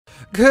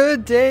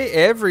Good day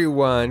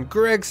everyone,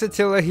 Greg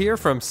Sutyla here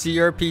from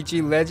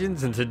CRPG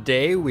Legends, and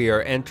today we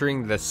are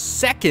entering the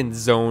second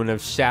zone of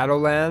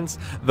Shadowlands,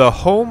 the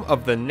home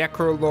of the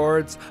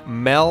Necrolords,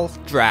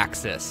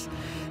 Maldraxxus.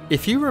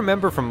 If you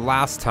remember from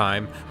last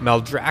time,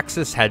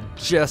 Maldraxxus had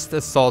just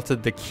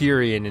assaulted the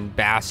Kyrian in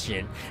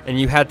Bastion, and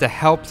you had to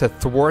help to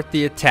thwart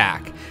the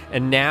attack,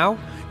 and now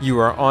you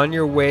are on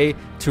your way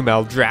to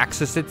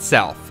Maldraxxus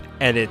itself,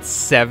 and its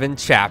 7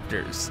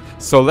 chapters.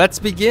 So let's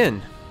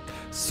begin.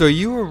 So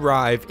you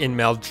arrive in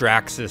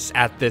Maldraxxus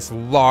at this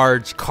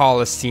large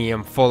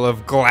coliseum full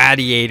of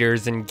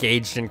gladiators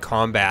engaged in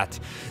combat.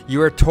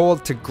 You are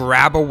told to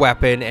grab a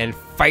weapon and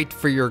fight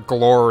for your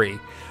glory,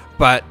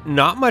 but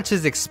not much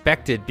is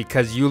expected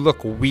because you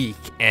look weak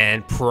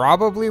and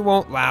probably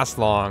won't last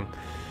long.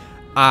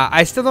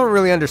 I still don't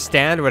really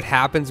understand what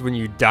happens when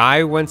you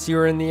die once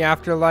you're in the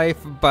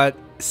afterlife, but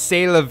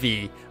c'est la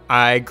vie.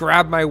 I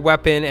grab my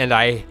weapon and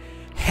I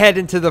head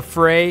into the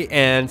fray,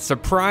 and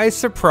surprise,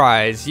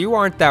 surprise, you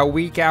aren't that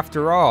weak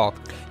after all.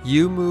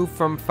 You move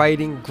from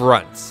fighting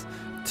grunts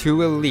to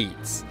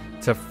elites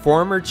to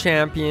former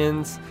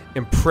champions,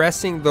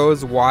 impressing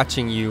those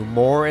watching you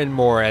more and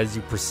more as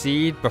you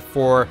proceed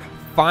before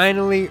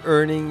finally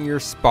earning your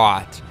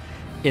spot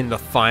in the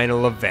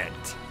final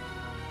event.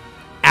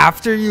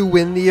 After you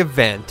win the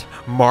event,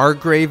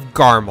 Margrave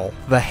Garmel,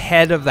 the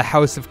head of the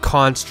House of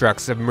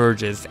Constructs,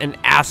 emerges and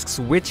asks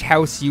which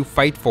house you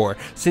fight for,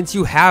 since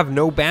you have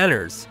no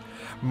banners.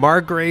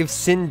 Margrave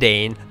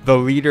Sindane, the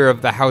leader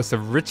of the House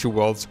of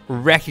Rituals,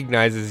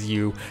 recognizes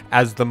you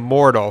as the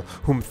mortal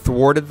whom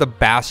thwarted the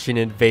Bastion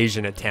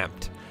invasion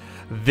attempt.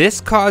 This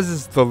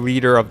causes the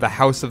leader of the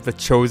House of the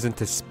Chosen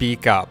to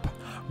speak up.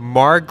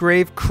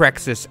 Margrave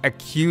Crexus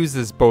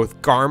accuses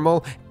both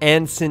Garmel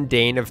and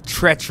Sindane of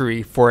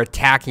treachery for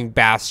attacking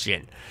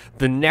Bastion.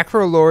 The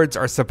Necrolords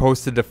are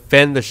supposed to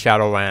defend the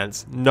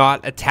Shadowlands,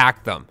 not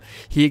attack them.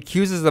 He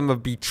accuses them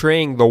of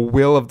betraying the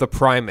will of the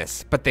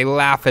Primus, but they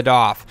laugh it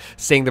off,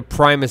 saying the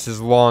Primus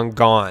is long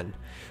gone.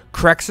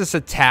 Crexus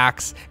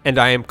attacks, and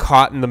I am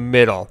caught in the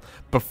middle,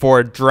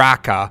 before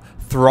Draka,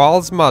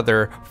 Thrall's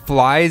mother,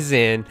 flies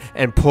in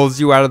and pulls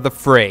you out of the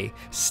fray,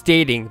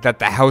 stating that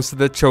the House of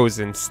the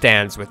Chosen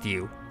stands with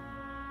you.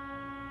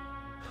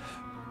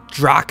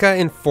 Draka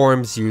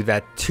informs you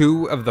that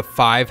 2 of the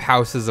 5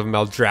 houses of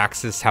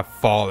Maldraxxus have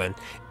fallen,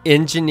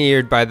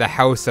 engineered by the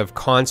House of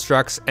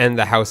Constructs and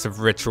the House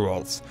of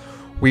Rituals.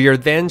 We are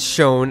then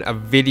shown a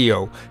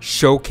video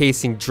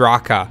showcasing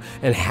Draka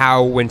and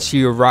how when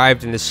she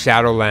arrived in the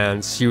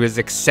Shadowlands, she was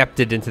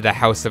accepted into the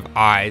House of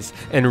Eyes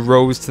and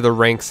rose to the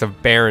ranks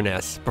of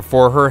Baroness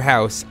before her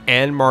house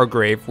and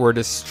Margrave were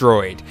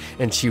destroyed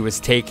and she was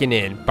taken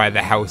in by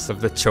the House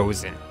of the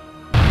Chosen.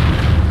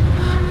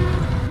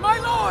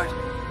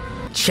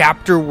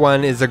 Chapter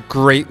 1 is a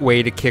great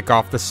way to kick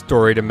off the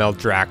story to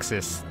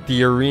Maldraxxus.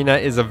 The arena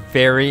is a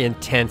very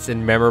intense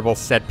and memorable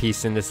set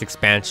piece in this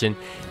expansion.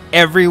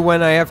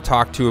 Everyone I have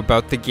talked to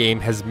about the game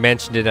has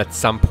mentioned it at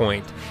some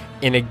point.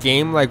 In a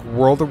game like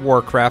World of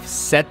Warcraft,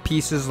 set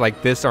pieces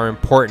like this are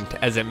important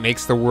as it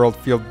makes the world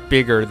feel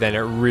bigger than it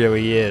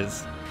really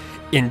is.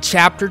 In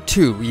Chapter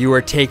 2, you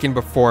are taken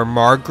before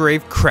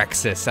Margrave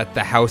Crexus at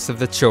the House of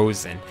the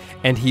Chosen,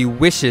 and he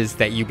wishes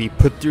that you be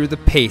put through the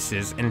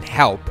paces and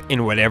help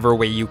in whatever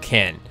way you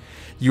can.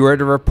 You are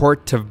to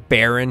report to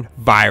Baron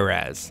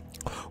Viraz.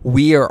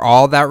 We are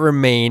all that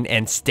remain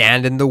and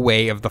stand in the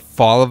way of the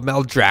fall of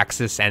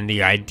Maldraxxus and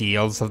the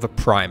ideals of the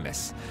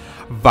Primus.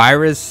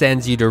 Viraz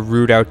sends you to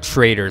root out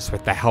traitors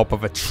with the help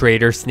of a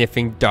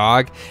traitor-sniffing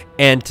dog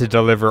and to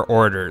deliver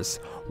orders,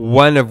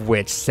 one of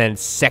which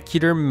sends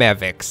Secutor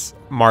Mevix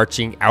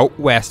marching out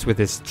west with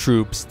his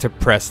troops to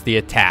press the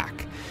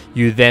attack.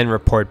 You then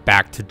report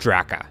back to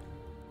Draka.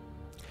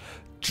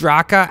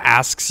 Draka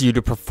asks you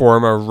to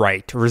perform a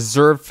rite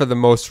reserved for the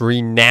most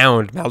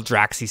renowned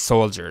Maldraxxi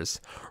soldiers,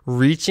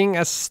 reaching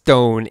a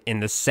stone in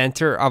the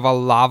center of a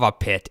lava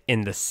pit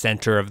in the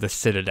center of the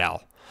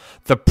citadel.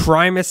 The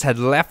Primus had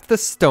left the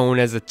stone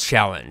as a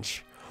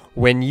challenge.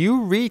 When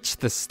you reach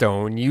the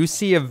stone, you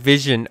see a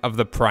vision of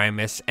the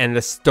Primus and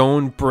the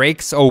stone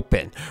breaks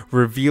open,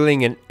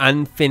 revealing an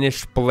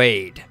unfinished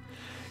blade.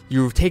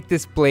 You take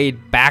this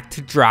blade back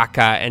to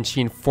Draka and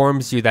she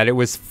informs you that it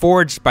was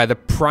forged by the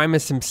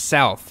Primus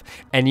himself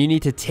and you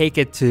need to take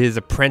it to his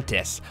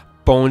apprentice,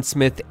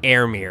 Bonesmith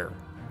Airmere.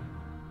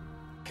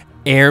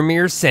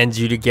 Airmere sends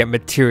you to get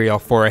material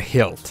for a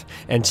hilt,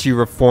 and she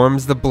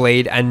reforms the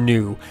blade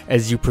anew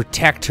as you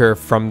protect her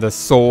from the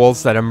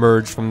souls that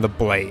emerge from the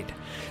blade.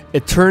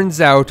 It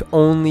turns out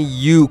only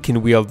you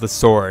can wield the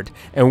sword,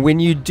 and when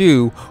you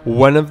do,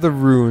 one of the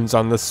runes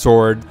on the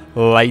sword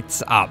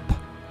lights up.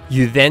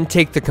 You then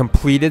take the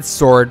completed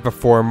sword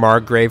before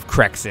Margrave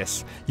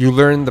Crexus. You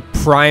learn the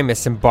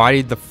Primus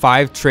embodied the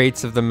 5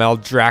 traits of the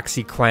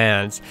Maldraxxi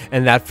clans,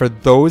 and that for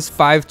those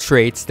 5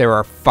 traits there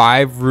are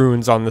 5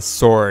 runes on the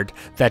sword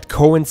that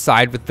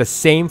coincide with the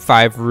same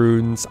 5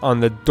 runes on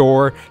the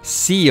door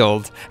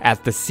sealed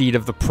at the seat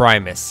of the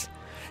Primus.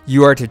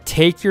 You are to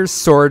take your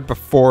sword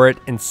before it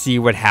and see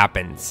what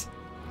happens.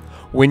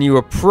 When you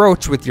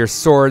approach with your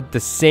sword,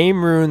 the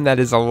same rune that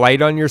is a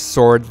light on your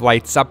sword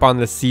lights up on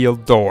the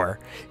sealed door.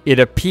 It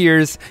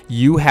appears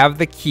you have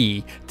the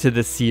key to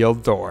the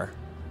sealed door.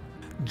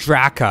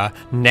 Draka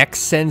next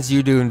sends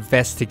you to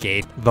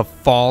investigate the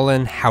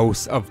fallen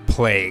House of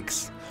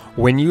Plagues.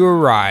 When you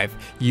arrive,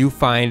 you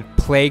find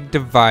Plague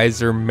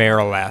Deviser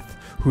Merileth,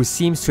 who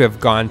seems to have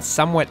gone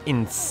somewhat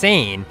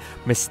insane,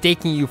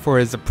 mistaking you for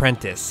his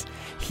apprentice.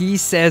 He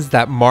says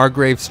that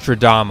Margrave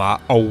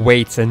Stradama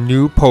awaits a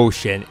new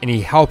potion, and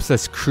he helps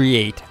us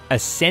create a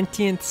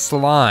sentient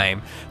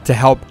slime to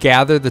help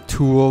gather the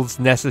tools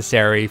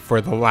necessary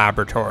for the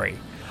laboratory.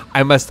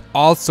 I must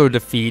also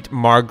defeat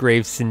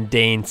Margrave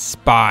Sindane's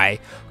spy,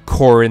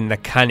 Corin the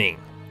Cunning.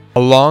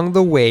 Along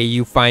the way,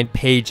 you find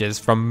pages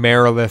from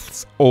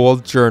Merileth's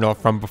old journal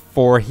from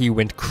before he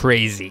went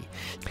crazy.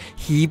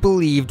 He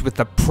believed with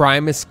the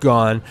Primus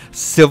gone,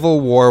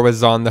 civil war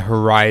was on the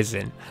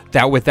horizon,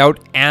 that without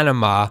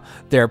anima,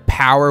 their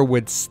power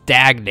would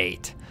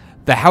stagnate.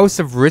 The House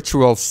of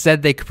Ritual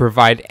said they could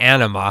provide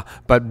anima,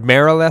 but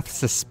Merileth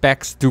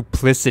suspects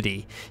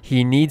duplicity.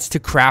 He needs to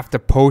craft a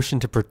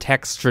potion to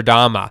protect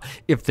Stradama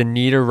if the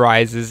need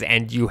arises,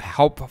 and you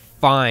help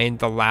find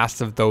the last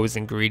of those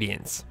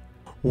ingredients.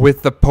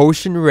 With the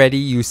potion ready,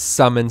 you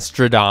summon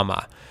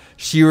Stradama.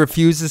 She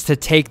refuses to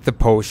take the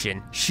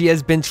potion. She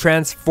has been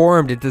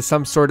transformed into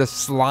some sort of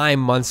slime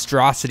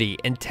monstrosity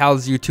and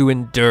tells you to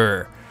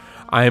endure.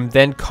 I am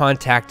then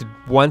contacted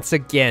once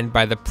again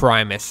by the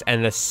Primus,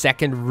 and the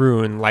second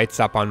rune lights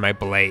up on my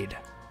blade.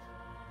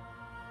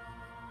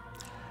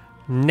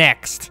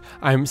 Next,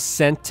 I'm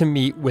sent to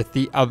meet with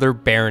the other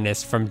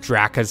Baroness from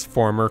Draka's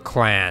former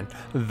clan,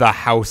 the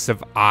House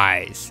of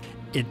Eyes.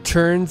 It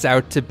turns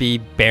out to be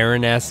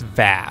Baroness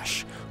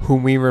Vash,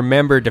 whom we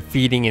remember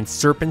defeating in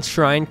Serpent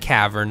Shrine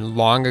Cavern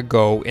long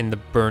ago in the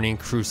Burning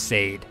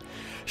Crusade.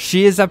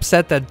 She is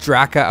upset that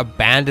Draka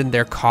abandoned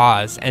their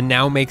cause and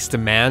now makes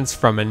demands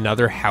from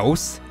another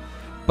house,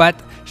 but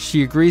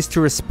she agrees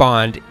to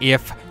respond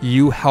if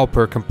you help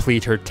her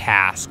complete her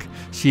task.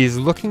 She is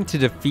looking to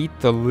defeat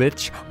the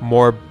Lich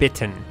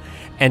Morbitan,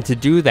 and to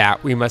do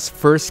that we must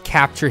first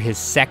capture his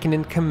second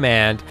in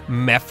command,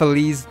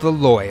 Mephiles the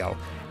Loyal,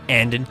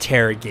 and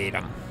interrogate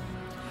him.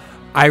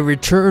 I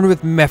return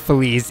with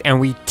Mephiles and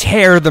we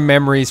tear the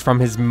memories from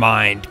his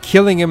mind,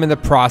 killing him in the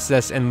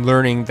process and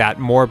learning that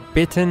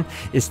Morbitan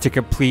is to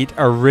complete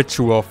a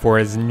ritual for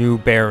his new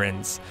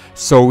barons.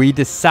 So we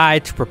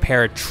decide to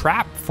prepare a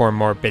trap for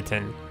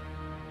Morbitan.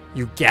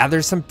 You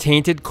gather some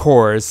tainted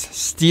cores,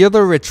 steal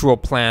the ritual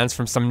plans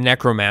from some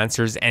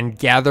necromancers, and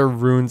gather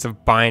runes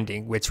of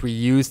binding, which we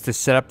use to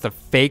set up the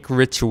fake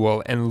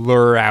ritual and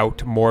lure out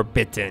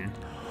Morbitan.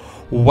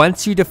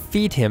 Once you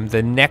defeat him,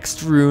 the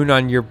next rune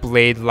on your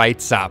blade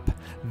lights up.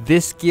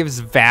 This gives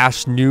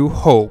Vash new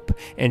hope,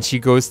 and she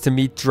goes to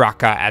meet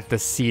Draka at the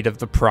seat of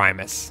the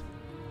Primus.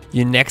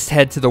 You next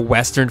head to the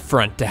Western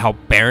Front to help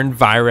Baron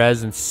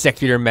Virez and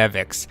Secular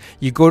Mevix.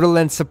 You go to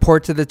lend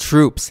support to the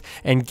troops,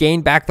 and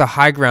gain back the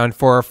high ground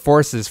for our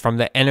forces from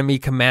the enemy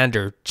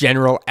commander,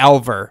 General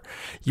Elver.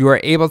 You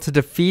are able to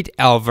defeat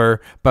Elver,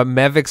 but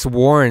Mevix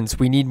warns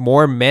we need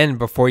more men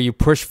before you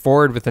push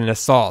forward with an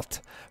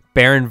assault.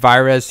 Baron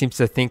Virez seems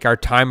to think our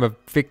time of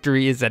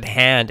victory is at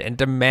hand and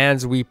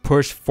demands we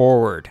push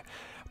forward,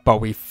 but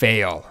we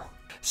fail.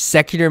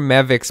 Secular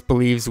Mevix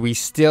believes we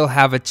still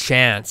have a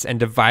chance and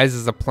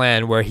devises a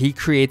plan where he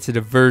creates a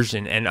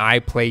diversion and I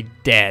play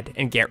dead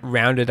and get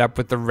rounded up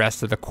with the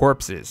rest of the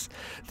corpses.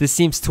 This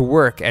seems to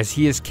work as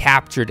he is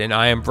captured and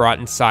I am brought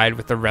inside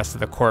with the rest of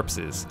the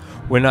corpses.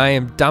 When I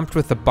am dumped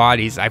with the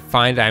bodies, I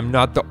find I am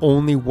not the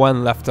only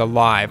one left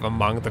alive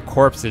among the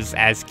corpses,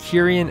 as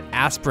Kyrian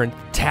aspirant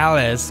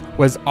Tales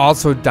was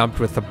also dumped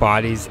with the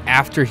bodies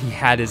after he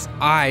had his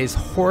eyes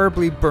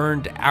horribly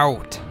burned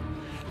out.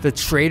 The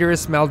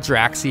traitorous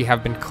Maldraxxus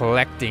have been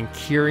collecting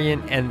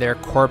Kyrian and their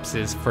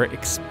corpses for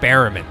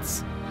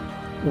experiments.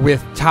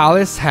 With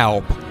Talis'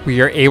 help, we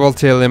are able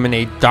to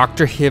eliminate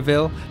Dr.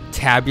 Hivil,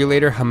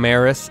 Tabulator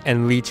Hamaris,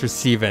 and Leecher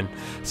Sivan,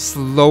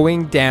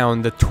 slowing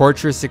down the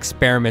torturous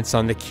experiments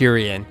on the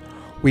Kyrian.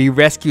 We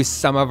rescue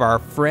some of our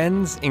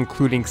friends,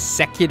 including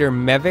Secular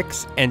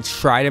Mevix, and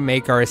try to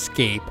make our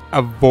escape,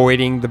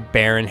 avoiding the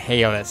Baron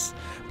Halus,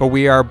 but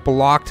we are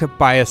blocked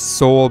by a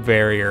soul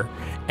barrier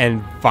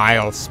and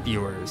vile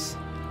spewers.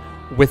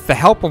 With the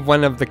help of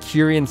one of the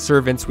Kyrian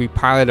servants, we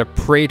pilot a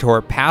praetor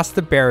past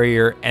the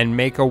barrier and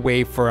make a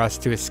way for us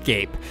to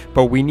escape,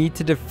 but we need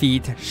to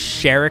defeat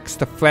Sherix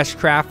the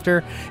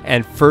Fleshcrafter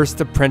and First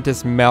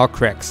Apprentice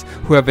Maldraxxus,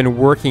 who have been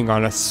working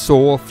on a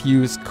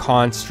soul-fused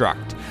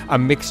construct, a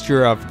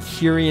mixture of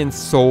Kyrian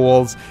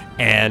souls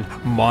and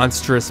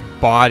monstrous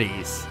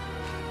bodies.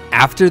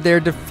 After their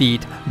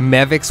defeat,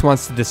 Mevix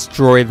wants to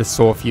destroy the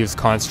soul-fused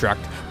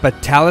construct, but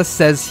Talis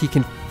says he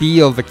can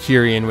feel the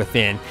Kyrian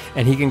within,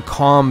 and he can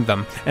calm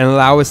them and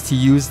allow us to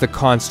use the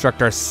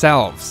construct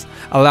ourselves,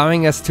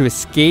 allowing us to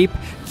escape,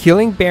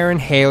 killing Baron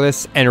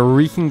Halus and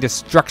wreaking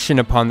destruction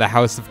upon the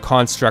House of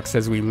Constructs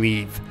as we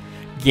leave,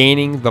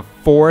 gaining the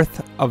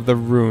fourth of the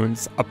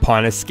runes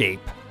upon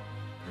escape.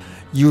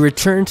 You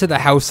return to the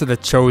House of the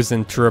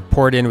Chosen to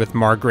report in with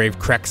Margrave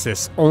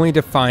Crexus, only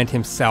to find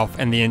himself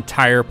and the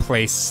entire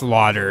place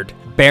slaughtered.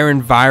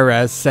 Baron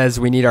Virez says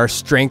we need our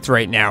strength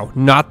right now,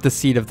 not the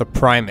seat of the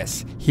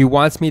Primus. He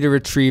wants me to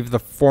retrieve the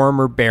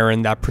former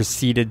Baron that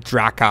preceded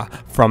Draka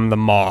from the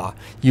Maw.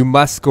 You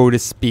must go to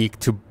speak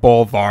to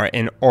Bolvar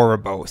in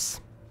Oribos.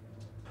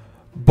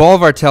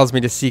 Bolvar tells me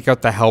to seek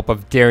out the help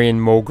of Darien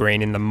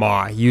Mograine in the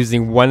Maw,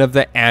 using one of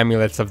the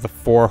amulets of the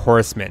Four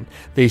Horsemen.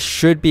 They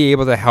should be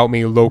able to help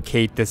me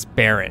locate this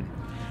Baron.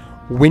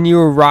 When you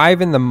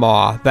arrive in the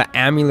Maw, the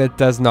amulet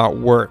does not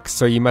work,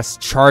 so you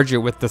must charge it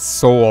with the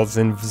souls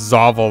in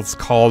Zovel's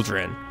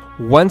cauldron.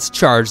 Once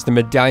charged, the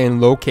medallion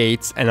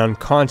locates an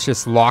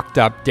unconscious locked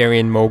up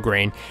Darien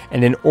Mograine,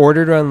 and in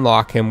order to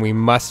unlock him, we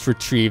must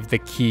retrieve the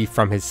key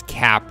from his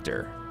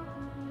captor.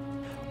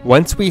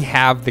 Once we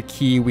have the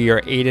key, we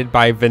are aided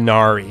by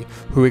Venari,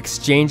 who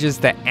exchanges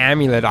the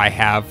amulet I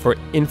have for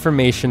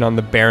information on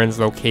the Baron's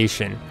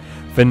location.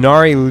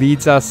 Venari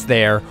leads us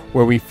there,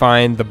 where we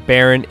find the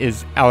Baron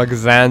is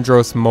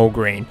Alexandros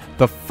Mograine,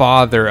 the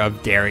father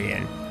of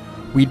Darien.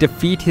 We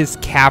defeat his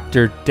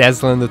captor,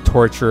 Deslin the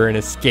Torturer, and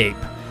escape.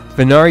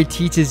 Venari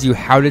teaches you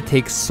how to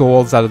take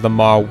souls out of the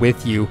Maw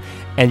with you,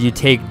 and you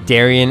take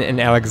Darien and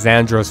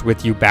Alexandros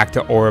with you back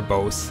to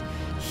Oribos.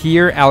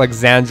 Here,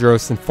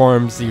 Alexandros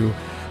informs you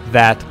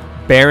that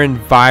Baron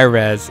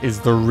Virez is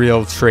the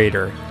real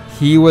traitor.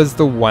 He was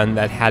the one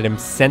that had him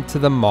sent to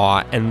the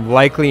Maw and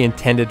likely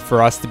intended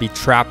for us to be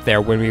trapped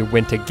there when we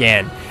went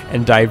again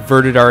and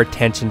diverted our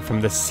attention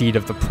from the seat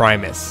of the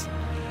Primus.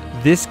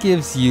 This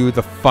gives you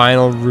the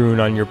final rune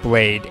on your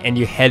blade and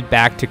you head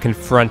back to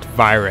confront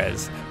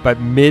Virez,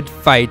 but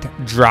mid-fight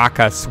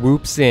Draka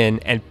swoops in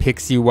and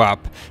picks you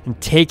up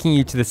and taking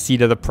you to the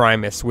seat of the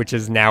Primus, which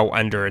is now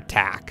under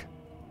attack.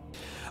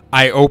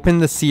 I open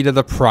the seat of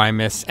the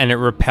Primus and it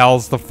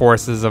repels the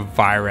forces of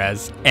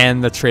Virez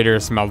and the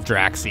traitorous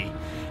Maldraxxus.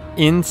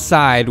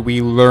 Inside,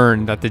 we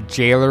learn that the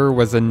jailer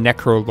was a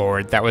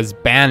necrolord that was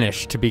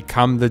banished to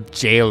become the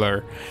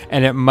jailer,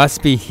 and it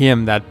must be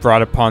him that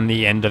brought upon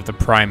the end of the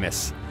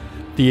Primus.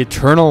 The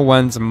Eternal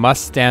Ones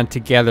must stand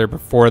together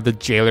before the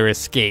jailer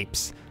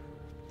escapes.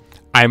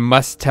 I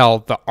must tell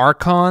the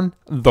Archon,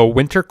 the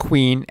Winter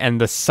Queen,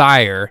 and the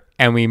Sire,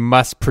 and we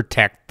must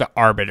protect the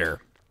Arbiter.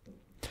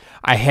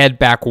 I head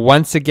back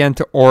once again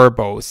to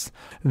Oribos.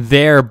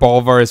 There,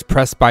 Bolvar is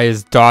pressed by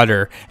his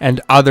daughter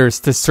and others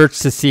to search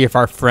to see if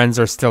our friends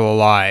are still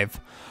alive.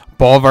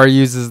 Bolvar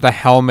uses the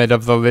helmet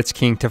of the Lich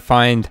King to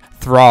find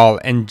Thrall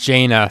and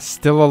Jaina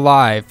still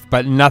alive,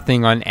 but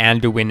nothing on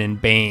Anduin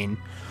and Bane.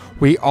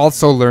 We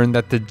also learn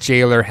that the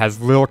jailer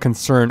has little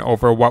concern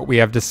over what we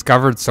have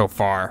discovered so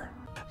far.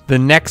 The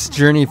next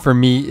journey for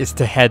me is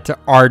to head to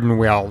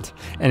Ardenweald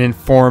and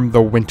inform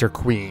the Winter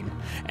Queen.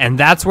 And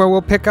that's where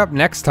we'll pick up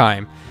next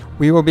time.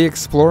 We will be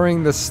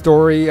exploring the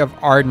story of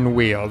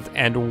Ardenweald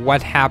and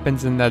what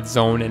happens in that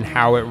zone and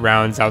how it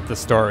rounds out the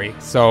story.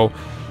 So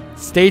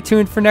stay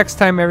tuned for next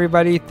time,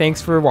 everybody.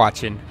 Thanks for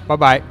watching.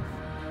 Bye-bye.